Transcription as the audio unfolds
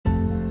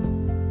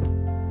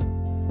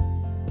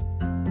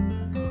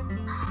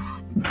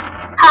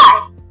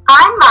Hi,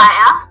 I'm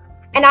Maya,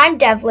 And I'm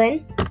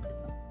Devlin.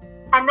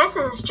 and this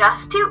is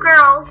Just Two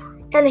Girls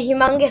In a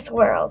Humongous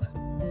World.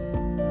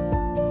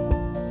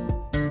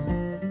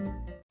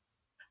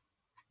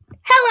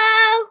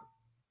 Hello!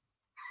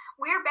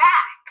 We're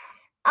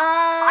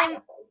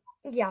back.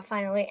 Yeah,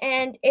 finally.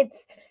 And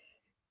it's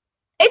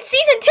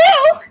season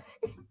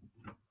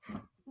 2!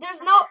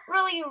 There's not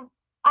really,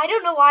 I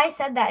don't know why I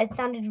said that. It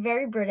sounded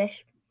very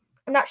British.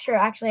 I'm not sure,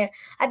 actually.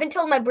 I've been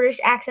told my British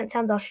accent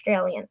sounds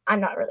Australian.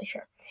 I'm not really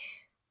sure.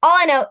 All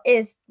I know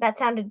is that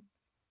sounded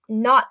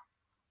not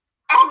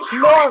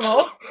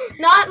normal.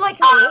 Not like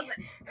me.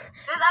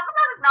 This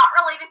episode is not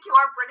related to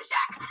our British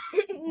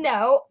accent.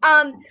 No.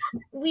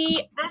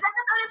 This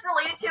episode is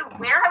related to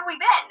where have we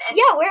been? And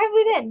Yeah, where have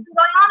we been?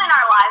 what's going on in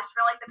our lives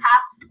for like the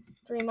past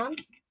 3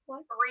 months?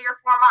 What? 3 or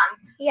 4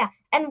 months. Yeah.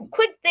 And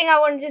quick thing I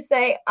wanted to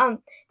say,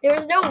 there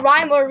was no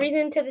rhyme or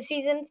reason to the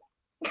seasons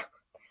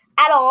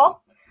at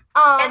all.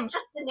 It's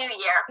just the new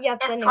year. Yeah,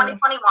 it's the new 2021.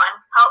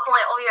 Hopefully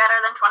it will be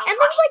better than 2020. And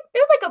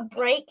there was a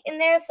break in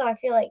there, so I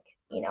feel like,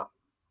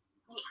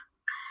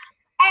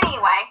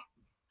 Anyway,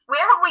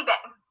 where have we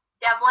been?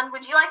 Devlin,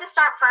 would you like to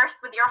start first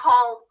with your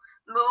whole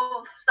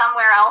move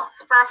somewhere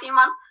else for a few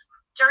months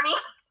journey?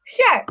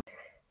 Sure.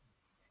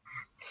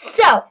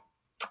 So,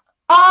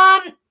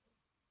 as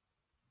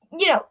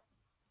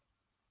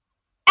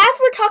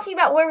we're talking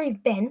about where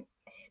we've been,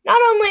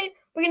 not only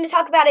we're going to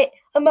talk about it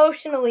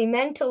emotionally,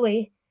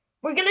 mentally,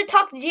 we're going to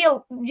talk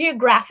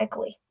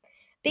geographically.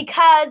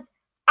 Because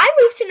I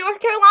moved to North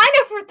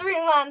Carolina for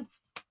 3 months.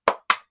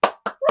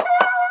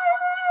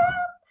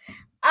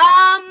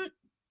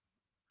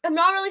 I'm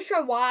not really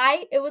sure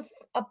why. It was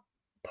a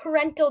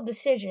parental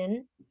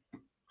decision.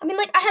 I mean,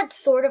 I had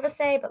sort of a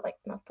say, but,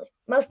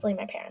 mostly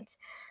my parents.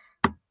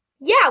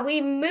 Yeah,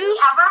 we moved. We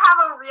ever have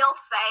a real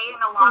say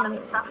in a lot of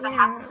the stuff that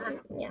happens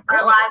in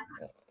our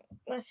lives.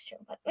 That's true.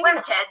 But We're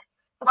kids.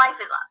 Life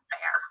is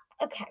unfair.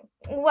 Okay.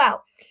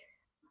 Well,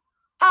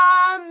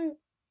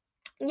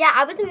 yeah,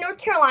 I was in North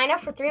Carolina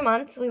for 3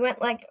 months. We went,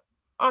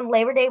 on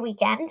Labor Day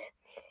weekend,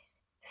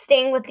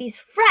 staying with these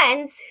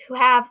friends who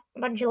have a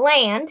bunch of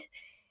land.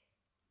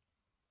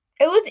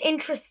 It was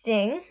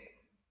interesting.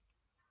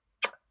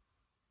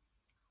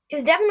 It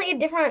was definitely a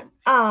different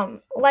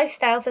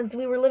lifestyle since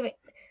we were living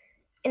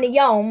in a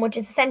yome, which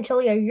is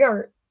essentially a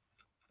yurt,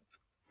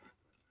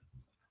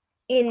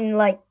 in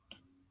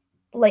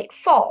late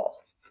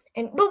fall.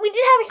 But we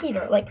did have a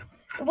heater.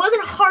 It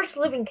wasn't harsh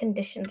living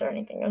conditions or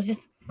anything. It was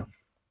just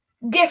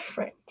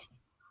different.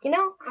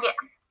 Yeah.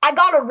 I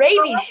got a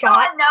rabies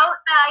shot. A note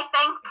that I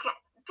think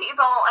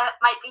people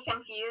might be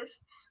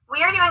confused.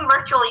 We are doing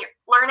virtual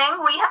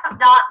learning. We have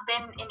not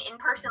been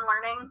in-person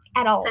learning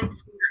At all.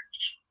 Since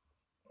March.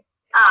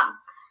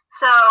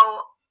 So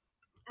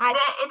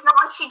it's not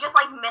like she just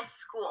missed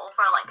school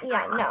for 3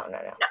 months. No.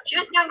 No, she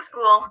was doing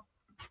school.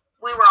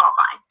 We were all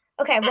fine.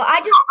 Okay, well, our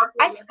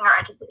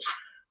education.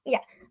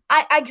 Yeah,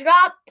 I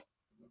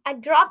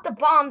dropped a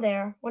bomb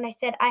there when I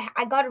said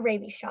I got a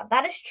rabies shot.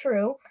 That is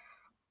true.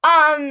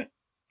 I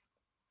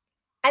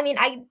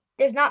mean,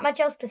 there's not much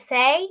else to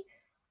say.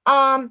 They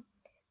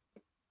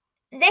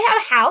have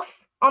a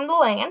house on the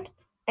land,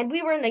 and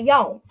we were in the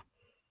yome.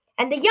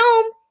 And the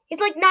yome is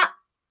not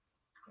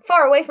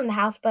far away from the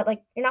house, but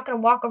you're not going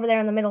to walk over there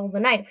in the middle of the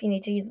night if you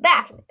need to use the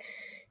bathroom.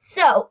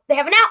 So they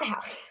have an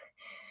outhouse.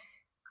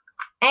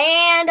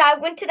 And I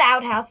went to the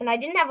outhouse, and I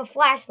didn't have a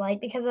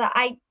flashlight because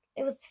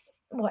it was,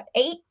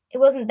 8? It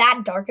wasn't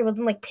that dark. It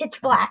wasn't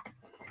pitch black.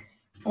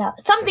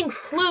 Something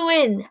flew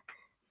in,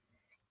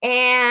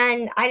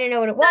 and I didn't know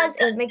what it was.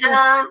 It was making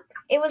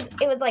it was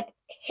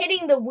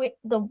hitting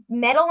the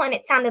metal, and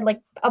it sounded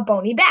like a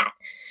bony bat.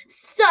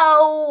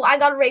 So I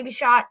got a rabies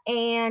shot,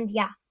 and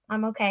yeah,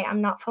 I'm okay.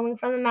 I'm not foaming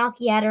from the mouth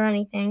yet or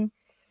anything.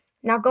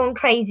 Not going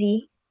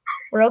crazy.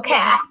 We're okay.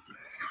 Yeah.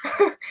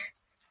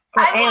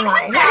 Or am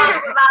I?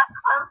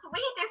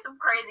 We do some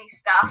crazy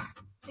stuff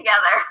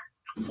together.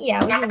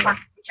 Yeah, we can can work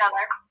with each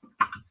other.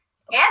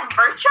 And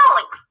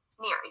virtually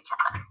near each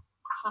other.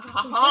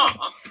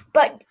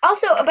 But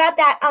also about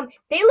that,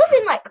 they live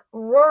in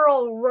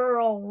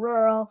rural,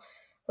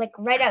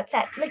 right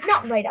outside,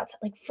 not right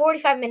outside,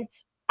 45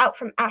 minutes out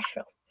from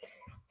Asheville.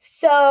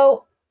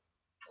 So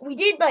we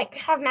did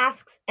have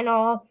masks and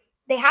all.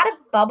 They had a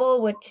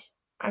bubble, which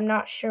I'm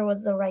not sure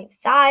was the right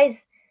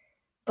size,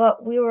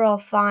 but we were all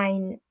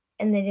fine,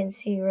 and they didn't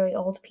see really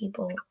old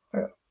people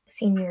or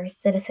senior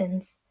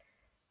citizens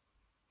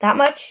that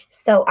much.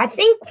 So I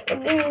think,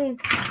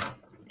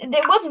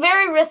 it was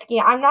very risky.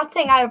 I'm not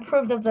saying I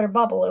approved of their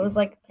bubble. It was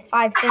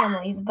 5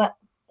 families, but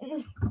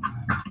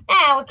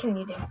what can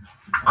you do?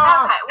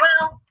 Okay,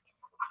 well,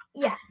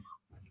 yeah.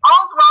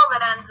 All's well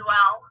that ends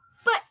well.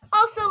 But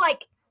also,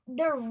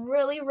 they're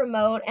really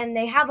remote, and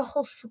they have a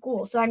whole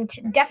school, so I'm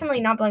definitely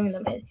not blaming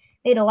them. It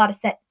made a lot of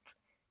sense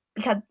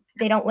because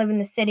they don't live in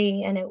the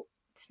city, and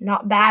it's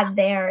not bad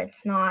there.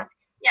 It's not.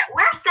 Yeah,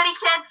 we're city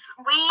kids.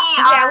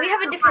 We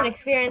have a different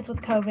experience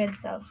with COVID,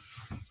 so.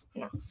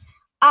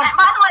 And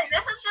by the way,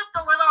 this is just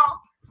a little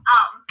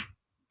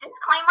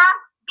disclaimer.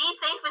 Be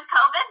safe with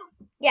COVID.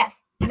 Yes.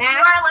 If you are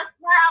a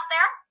listener out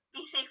there,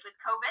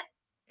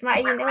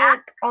 like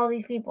all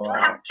these people Don't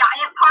are. have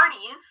giant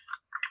parties.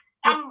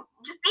 And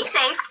just be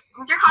safe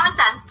with your common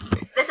sense.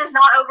 This is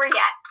not over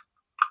yet.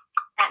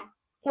 And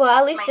well,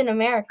 at least in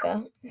America.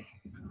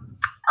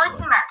 At least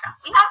in America.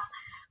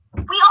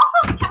 We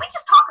also, can we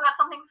just talk about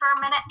something for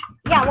a minute?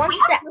 Yeah, one sec.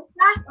 We have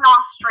listeners in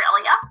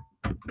Australia.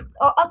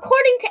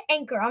 According to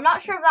Anchor, I'm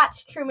not sure if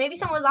that's true. Maybe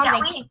someone was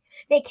on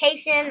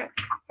vacation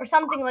or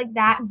something like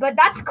that. But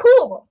that's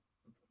cool.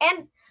 But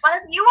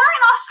if you were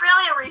in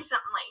Australia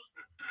recently,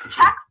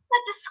 check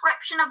the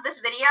description of this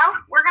video.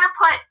 We're gonna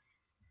put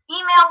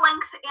email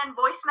links and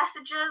voice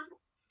message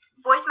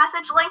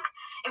link.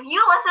 If you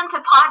listen to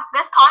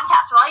this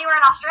podcast while you were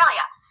in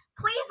Australia,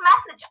 please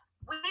message us.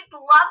 We'd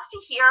love to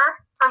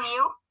hear from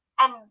you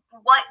and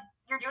what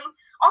you're doing.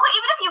 Also,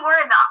 even if you were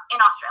in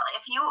Australia,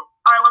 if you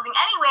are living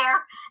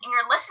anywhere and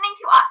you're listening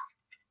to us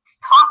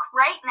talk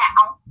right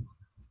now,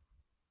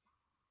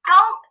 go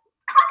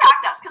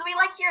contact us because we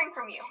like hearing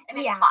from you and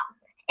it's fun.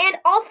 And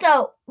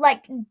also,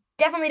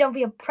 definitely don't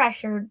be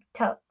pressured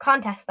to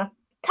contact us.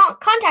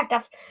 Contact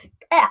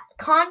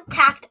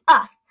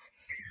us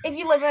if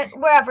you live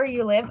wherever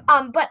you live.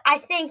 But I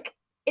think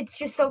it's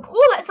just so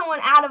cool that someone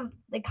out of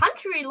the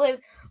country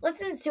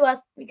listens to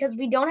us because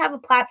we don't have a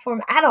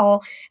platform at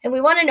all, and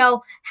we want to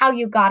know how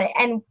you got it.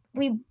 And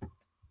we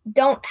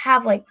don't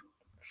have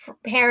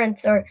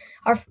parents or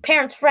our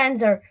parents'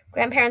 friends or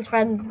grandparents'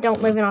 friends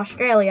don't live in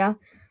Australia.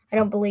 I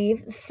don't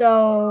believe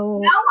so.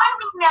 No one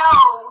we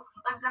know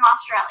lives in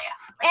Australia.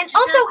 And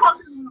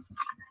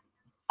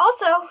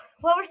also,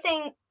 what we're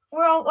saying,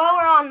 while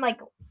we're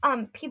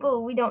on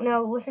people we don't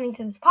know listening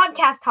to this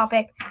podcast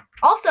topic.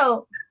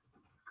 Also,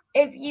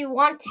 if you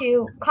want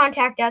to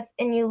contact us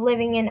and you're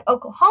living in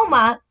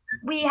Oklahoma,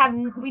 we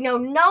know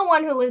no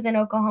one who lives in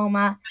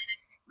Oklahoma,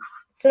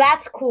 so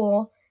that's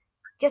cool.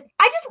 We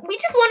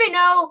just want to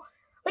know.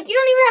 You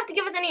don't even have to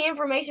give us any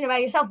information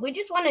about yourself. We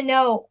just want to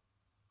know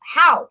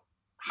how.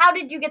 How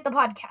did you get the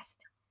podcast?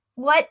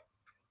 What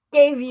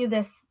gave you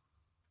this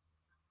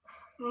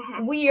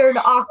weird,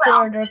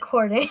 awkward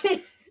recording?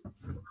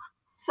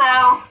 So,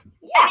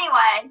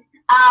 anyway,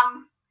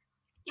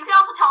 you can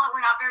also tell that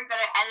we're not very good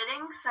at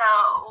editing,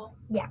 so...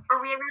 Yeah.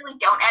 Or we really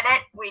don't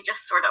edit. We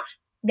just sort of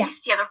piece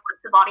together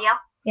parts of audio.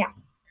 Yeah.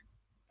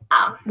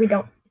 We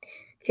don't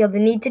feel the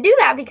need to do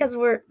that because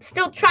we're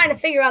still trying to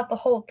figure out the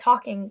whole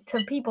talking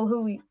to people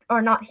who we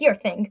are not here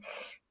thing.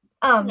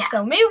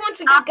 So maybe once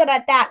we get good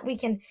at that, we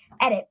can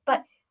edit.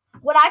 But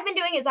what I've been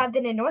doing is I've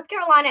been in North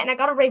Carolina and I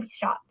got a rabies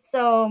shot.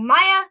 So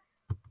Maya,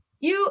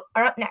 you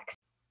are up next.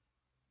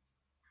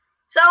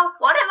 So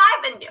what have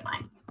I been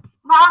doing?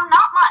 Mom,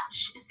 not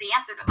much is the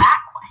answer to that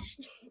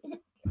question.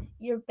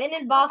 You've been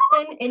in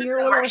Boston and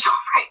you're commercial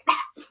right now.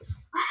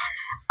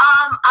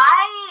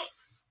 I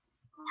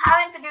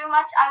haven't been doing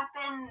much. I've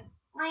been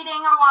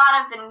reading a lot.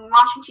 I've been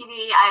watching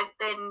TV. I've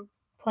been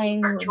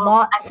playing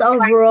lots of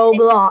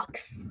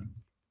Roblox.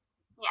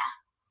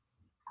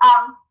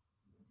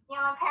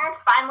 My parents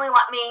finally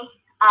let me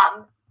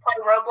play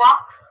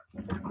Roblox.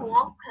 It's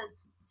cool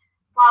because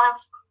a lot of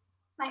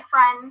my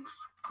friends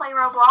play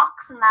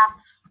Roblox, and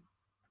that's,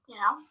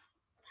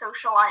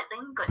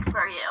 socializing, good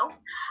for you.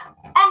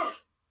 And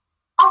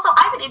also,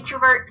 I'm an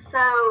introvert,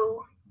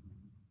 so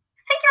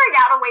figuring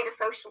out a way to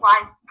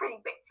socialize is pretty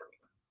big for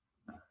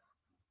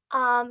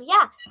me.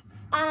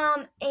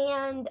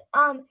 And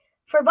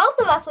for both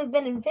of us, we've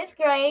been in 5th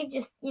grade,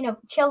 just,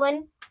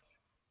 chilling,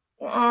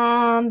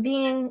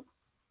 being...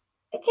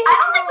 I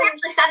don't think we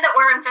actually said that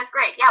we're in 5th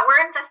grade. Yeah,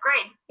 we're in 5th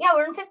grade. Yeah,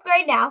 we're in 5th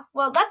grade now.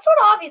 Well, that's sort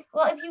of obvious.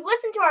 Well, if you've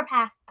listened to our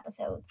past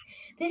episodes,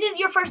 this is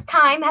your first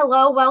time.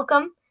 Hello,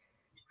 welcome.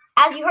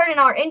 As you heard in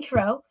our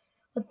intro,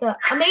 with the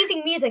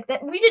amazing music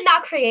that we did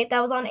not create,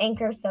 that was on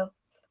Anchor, so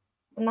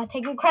I'm not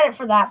taking credit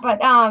for that. But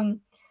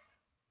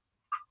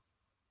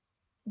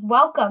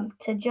welcome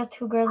to Just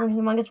Two Girls in a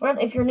Humongous World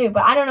if you're new.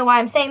 But I don't know why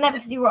I'm saying that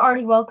because you were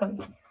already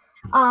welcomed.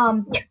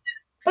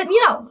 But, we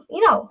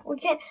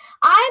can't...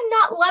 I'm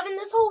not loving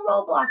this whole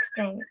Roblox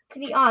thing, to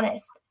be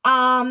honest.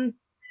 I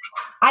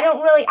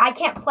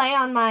can't play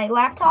on my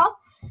laptop.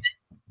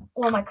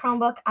 Well, my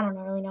Chromebook. I don't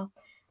really know.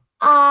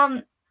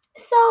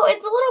 So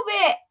it's a little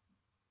bit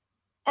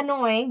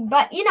annoying,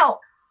 but,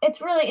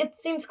 it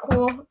seems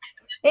cool.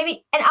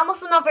 Maybe, and I'm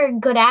also not very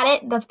good at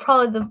it. That's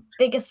probably the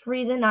biggest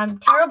reason I'm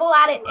terrible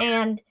at it,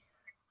 and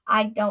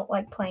I don't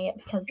like playing it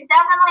because... It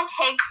definitely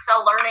takes a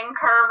learning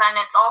curve, and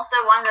it's also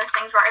one of those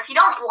things where if you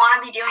don't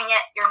want to be doing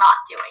it, you're not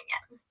doing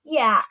it.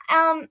 Yeah,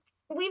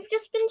 we've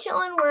just been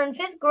chilling. We're in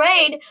 5th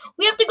grade.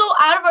 We have to go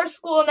out of our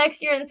school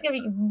next year, and it's going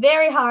to be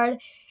very hard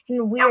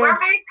and weird. And we're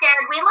very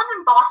scared. We live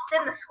in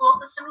Boston. The school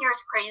system here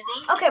is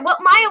crazy. Okay, well,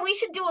 Maya, we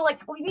should do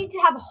we need to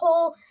have a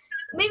whole...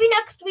 Maybe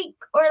next week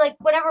or,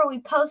 whatever we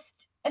post...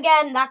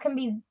 Again, that can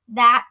be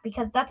that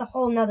because that's a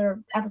whole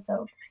nother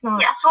episode. It's not...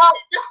 Yes, well,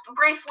 just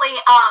briefly,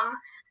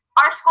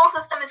 our school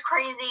system is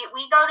crazy.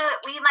 We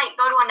might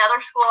go to another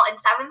school in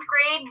 7th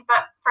grade,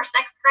 but for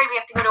 6th grade, we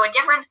have to go to a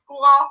different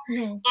school,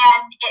 and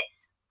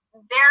it's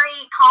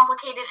very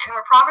complicated, and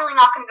we're probably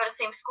not going to go to the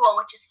same school,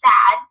 which is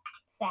sad.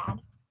 Sad.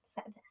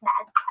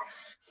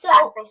 So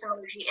sad face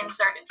emoji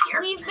inserted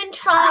here. we've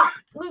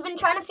been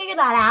trying to figure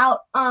that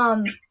out.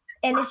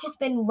 And it's just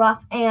been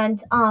rough,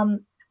 and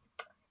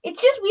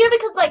it's just weird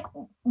because like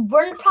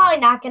we're probably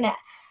not gonna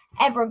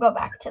ever go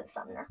back to the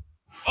summer,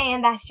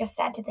 and that's just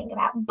sad to think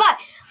about. But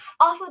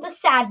off of the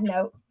sad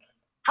note,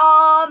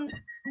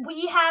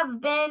 we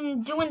have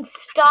been doing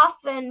stuff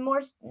and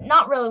more.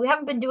 Not really. We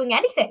haven't been doing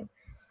anything.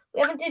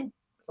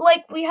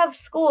 We have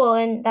school,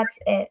 and that's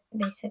it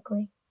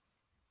basically.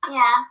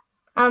 Yeah.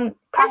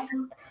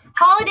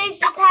 Holidays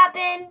just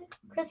happened.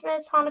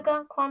 Christmas,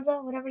 Hanukkah,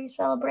 Kwanzaa, whatever you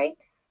celebrate.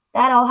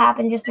 That all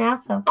happened just now.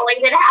 So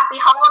belated happy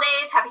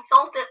holidays, happy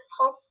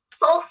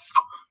solstice.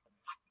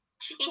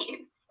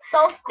 Jeez.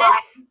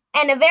 Solstice,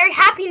 and a very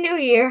happy New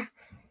Year.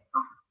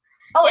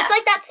 Oh, Yes. it's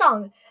like that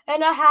song.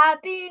 And a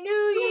happy New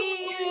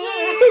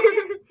Year.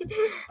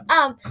 We're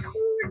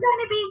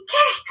gonna be.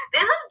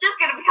 This is just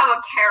gonna become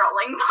a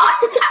caroling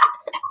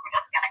podcast. We're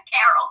just gonna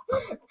carol.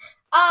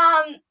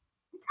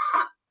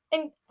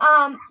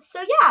 So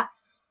yeah.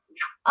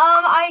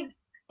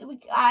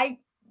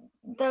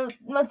 The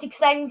most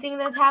exciting thing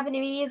that's happened to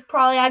me is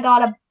probably I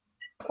got a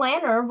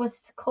planner with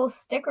cool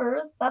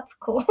stickers. That's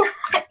cool.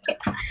 This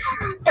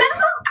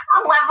is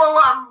the level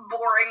of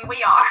boring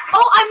we are.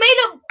 Oh, I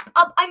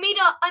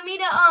made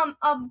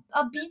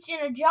a beach in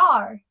a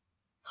jar.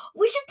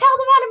 We should tell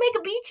them how to make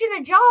a beach in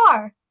a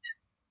jar.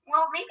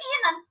 Well, maybe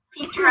in a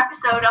future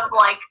episode of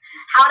like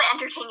how to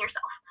entertain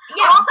yourself.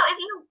 Yeah. But also,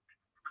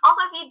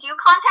 if you do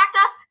contact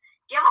us,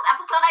 give us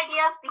episode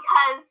ideas,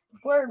 because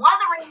one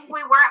of the reasons we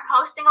weren't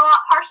posting a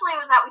lot partially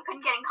was that we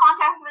couldn't get in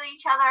contact with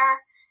each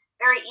other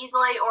very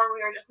easily, or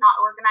we were just not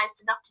organized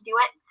enough to do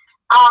it.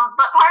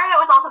 But part of it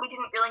was also we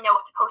didn't really know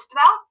what to post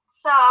about.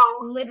 So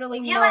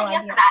literally if you no have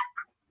ideas idea. for that,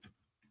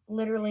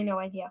 Literally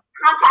no idea.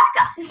 contact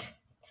us.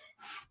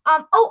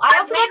 Oh, I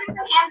also waving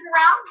my hands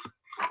around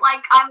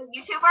like I'm a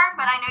YouTuber,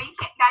 but I know you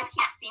guys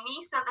can't see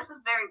me, so this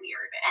is very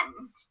weird.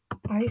 And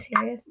are you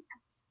serious?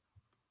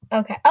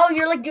 Okay. Oh,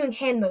 you're like doing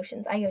hand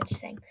motions. I get what you're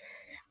saying.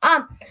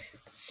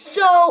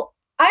 So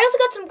I also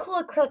got some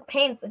cool acrylic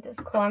paints, which is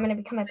cool. I'm gonna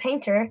become a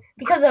painter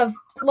because of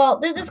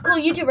there's this cool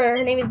YouTuber.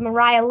 Her name is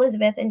Mariah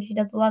Elizabeth, and she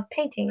does a lot of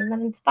painting, and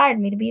that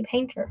inspired me to be a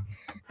painter.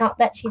 Not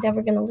that she's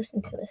ever gonna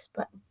listen to this,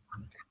 but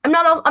I'm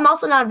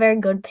also not a very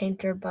good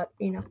painter, but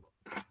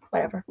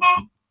whatever.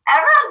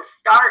 everyone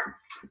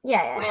starts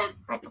Yeah. with.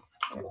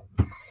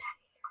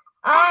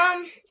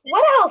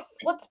 What else?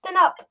 What's been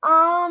up?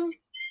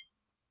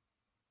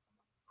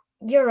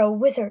 You're a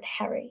wizard,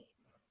 Harry.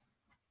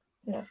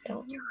 No,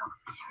 don't. No.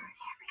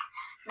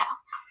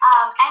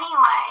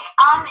 Anyway,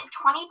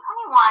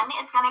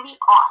 2021 is gonna be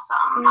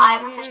awesome.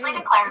 I've officially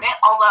declared it,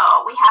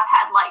 although we have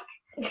had like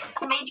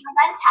some major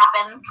events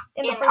happen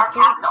in our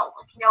capital.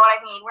 If you know what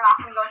I mean. We're not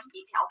gonna go into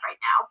detail right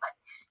now,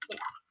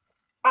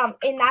 but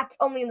and that's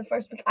only in the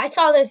first week. I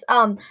saw this.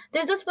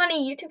 There's this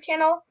funny YouTube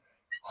channel,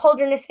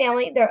 Holderness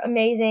Family. They're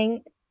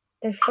amazing.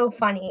 They're so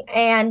funny,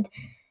 and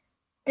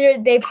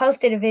they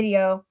posted a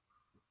video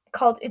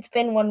called "It's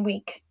Been 1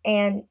 Week,"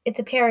 and it's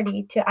a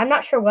parody to I'm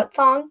not sure what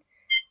song,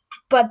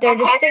 but they're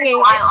just singing.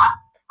 Delilah.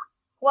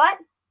 What?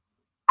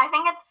 I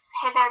think it's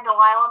Hey There,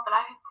 Delilah, but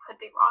I could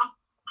be wrong.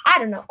 I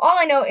don't know. All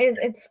I know is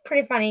it's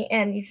pretty funny,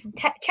 and you should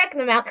check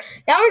them out.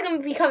 Now we're going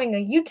to be becoming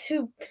a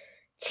YouTube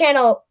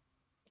channel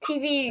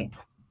TV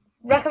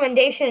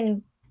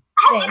recommendation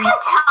As you can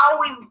tell,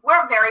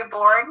 we're very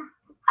bored.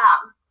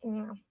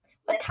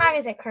 What time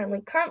is it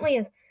currently? Currently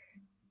is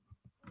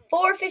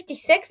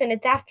 4:56, and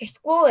it's after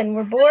school, and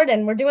we're bored,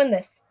 and we're doing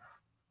this.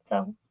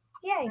 So,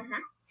 yay.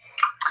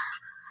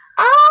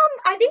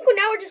 I think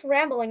now we're just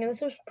rambling, and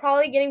this was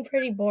probably getting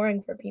pretty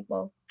boring for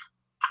people.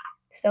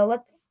 So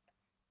what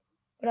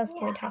else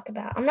can we talk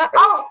about? I'm not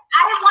really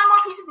I have one more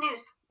piece of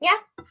news. Yeah?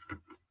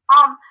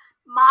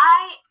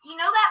 You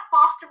know that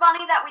foster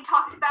bunny that we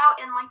talked about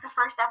in like the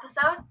first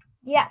episode?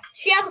 Yes,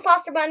 she has a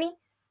foster bunny.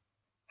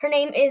 Her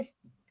name is,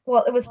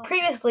 it was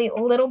previously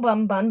Little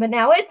Bun Bun, but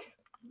now it's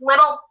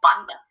Little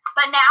Bun Bun.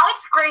 But now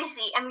it's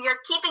Gracie, and we are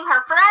keeping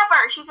her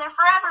forever. She's our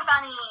forever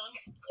bunny.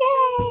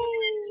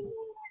 Yay!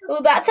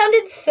 Well, that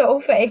sounded so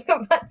fake,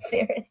 but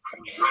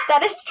seriously.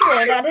 That is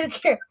true. That is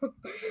true. And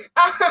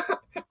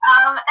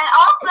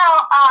also,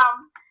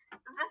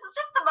 this is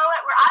just the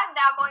moment where I'm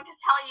now going to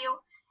tell you,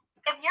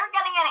 if you're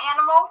getting an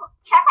animal,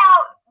 check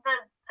out the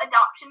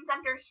adoption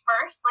centers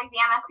first, like the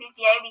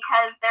MSPCA,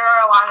 because there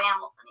are a lot of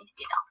animals that need to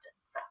be adopted.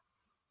 So.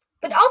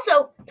 But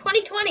also,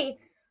 2020,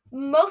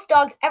 most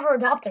dogs ever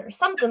adopted or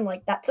something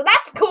like that. So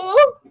that's cool.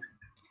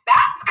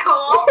 That's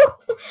cool.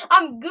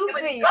 I'm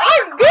goofy.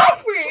 I'm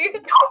goofy.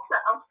 Also,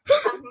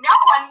 because no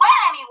one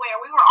went anywhere.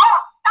 We were all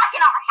stuck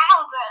in our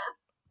houses.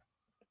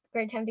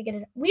 Great time to get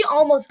it. We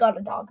almost got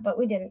a dog, but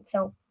we didn't.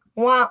 So,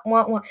 wah.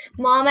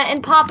 Mama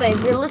and Papa,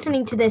 if you're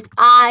listening to this,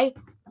 I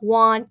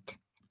want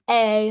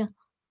a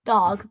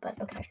dog. But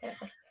okay.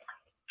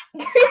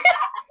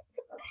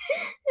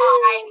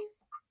 I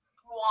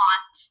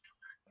want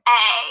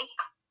a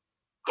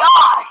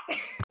dog.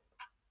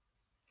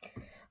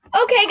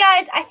 Okay,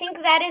 guys, I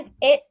think that is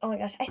it. Oh my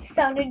gosh, I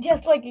sounded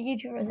just like a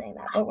YouTuber saying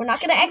that, but we're not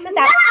going to X this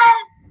out.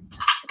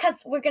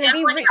 because we're gonna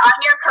be on your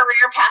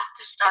career path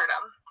to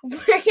stardom.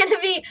 we're gonna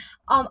be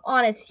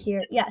honest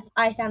here. Yes,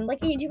 I sound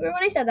like a YouTuber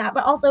when I said that,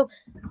 but also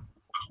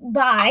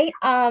bye.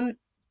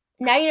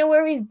 Now you know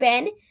where we've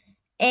been,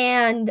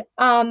 and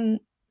well,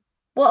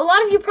 a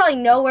lot of you probably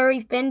know where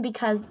we've been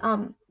because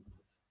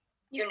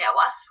you know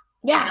us.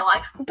 Yeah. In real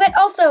life. But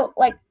also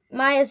like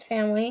Maya's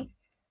family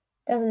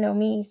doesn't know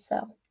me,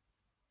 so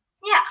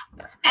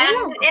yeah.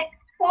 And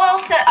it's cool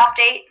to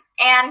update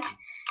and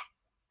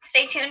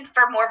stay tuned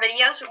for more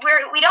videos.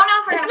 We don't know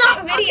if we're It's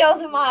not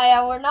videos,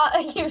 Maya. We're not a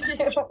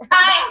YouTuber.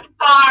 I'm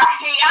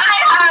sorry. I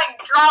had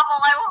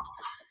trouble.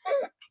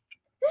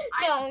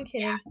 No, I'm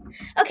kidding.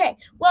 Yeah. Okay.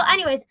 Well,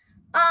 anyways,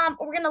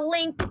 we're gonna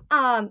link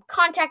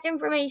contact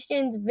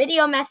information,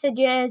 video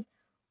messages.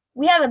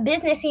 We have a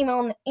business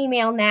email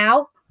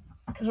now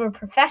because we're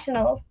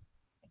professionals.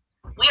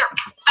 We are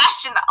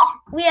professional.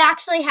 We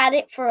actually had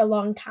it for a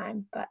long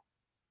time, but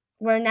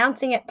we're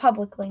announcing it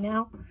publicly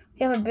now.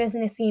 We have a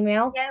business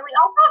email. Yeah, we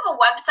also have a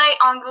website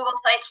on Google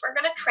Sites. We're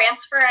going to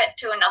transfer it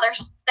to another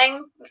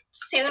thing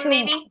soon,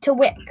 maybe. To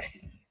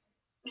Wix.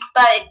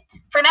 But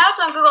for now, it's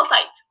on Google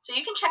Sites, so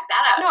you can check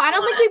that out. No, I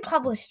don't think we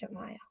published it,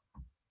 Maya.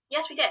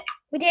 Yes, we did.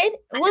 We did?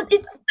 Well,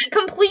 it's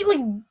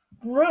completely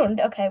ruined.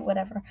 Okay,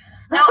 whatever.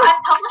 No, I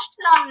published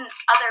it on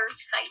other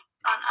sites,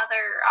 on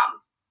other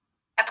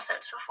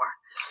episodes before.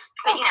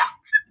 But, you know.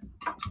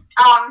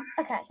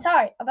 Okay,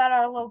 sorry about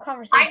our little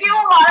conversation. I do a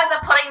lot of the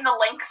putting the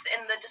links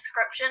in the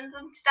descriptions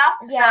and stuff.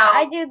 Yeah, so.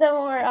 I do the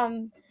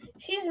more,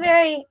 she's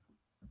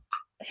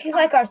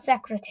like our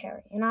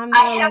secretary, and I'm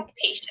more like,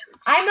 patience.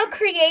 I'm a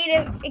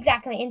creative,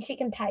 exactly, and she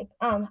can type.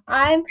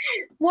 I'm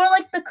more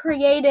like the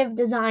creative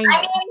designer.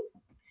 I mean,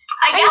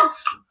 I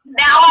guess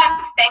now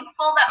I'm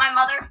thankful that my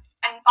mother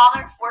and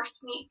father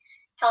forced me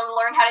to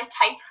learn how to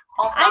type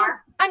all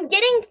summer. I'm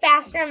getting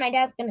faster, and my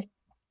dad's gonna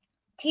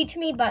teach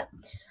me, but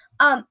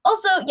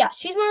also, yeah,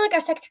 she's more like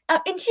our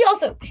secretary, and she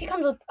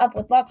comes up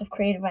with lots of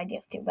creative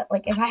ideas too. But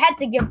like, if I had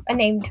to give a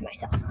name to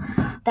myself,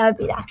 that would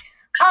be that.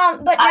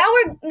 But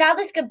now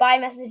this goodbye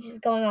message is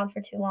going on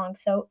for too long.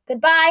 So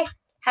goodbye.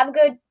 Have a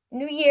good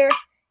New Year.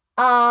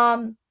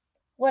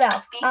 What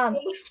else?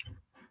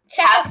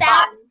 Check us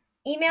out.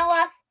 Email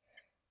us,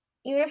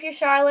 even if you're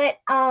Charlotte.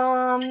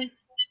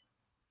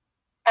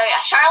 Oh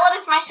yeah, Charlotte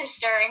is my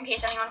sister. In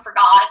case anyone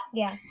forgot.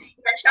 Yeah.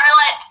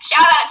 Charlotte,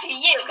 shout out to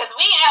you because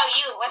we know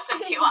you listen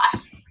to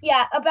us.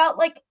 Yeah, about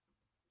like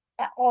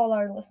all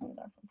our listeners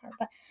are from her,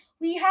 but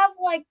we have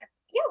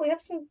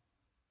some.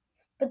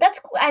 But that's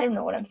cool. I don't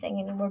know what I'm saying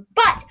anymore.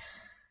 But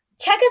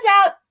check us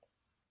out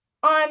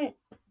on.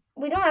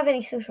 We don't have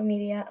any social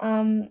media.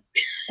 Our parents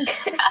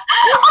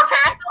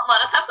don't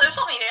let us have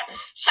social media.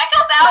 Check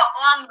us out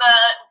on the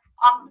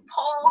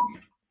poll.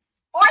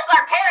 Force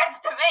our parents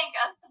to make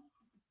us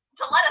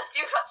to let us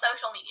do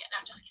social media. No,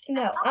 I'm just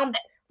kidding.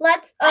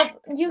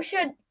 No. You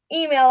should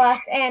email us,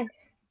 and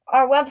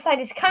our website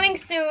is coming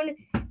soon.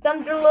 It's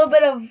under a little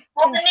bit of.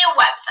 Well, the new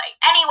website.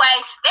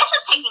 Anyway, this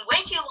is taking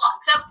way too long.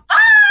 So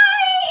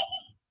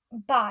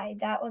bye. Bye.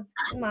 That was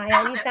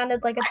Maya. You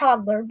sounded like a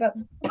toddler, but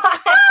bye.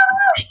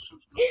 Bye.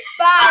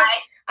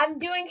 Bye. I'm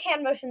doing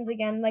hand motions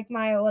again like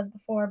Maya was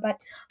before, but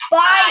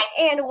bye,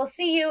 and we'll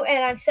see you,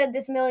 and I've said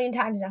this a million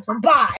times now, so bye.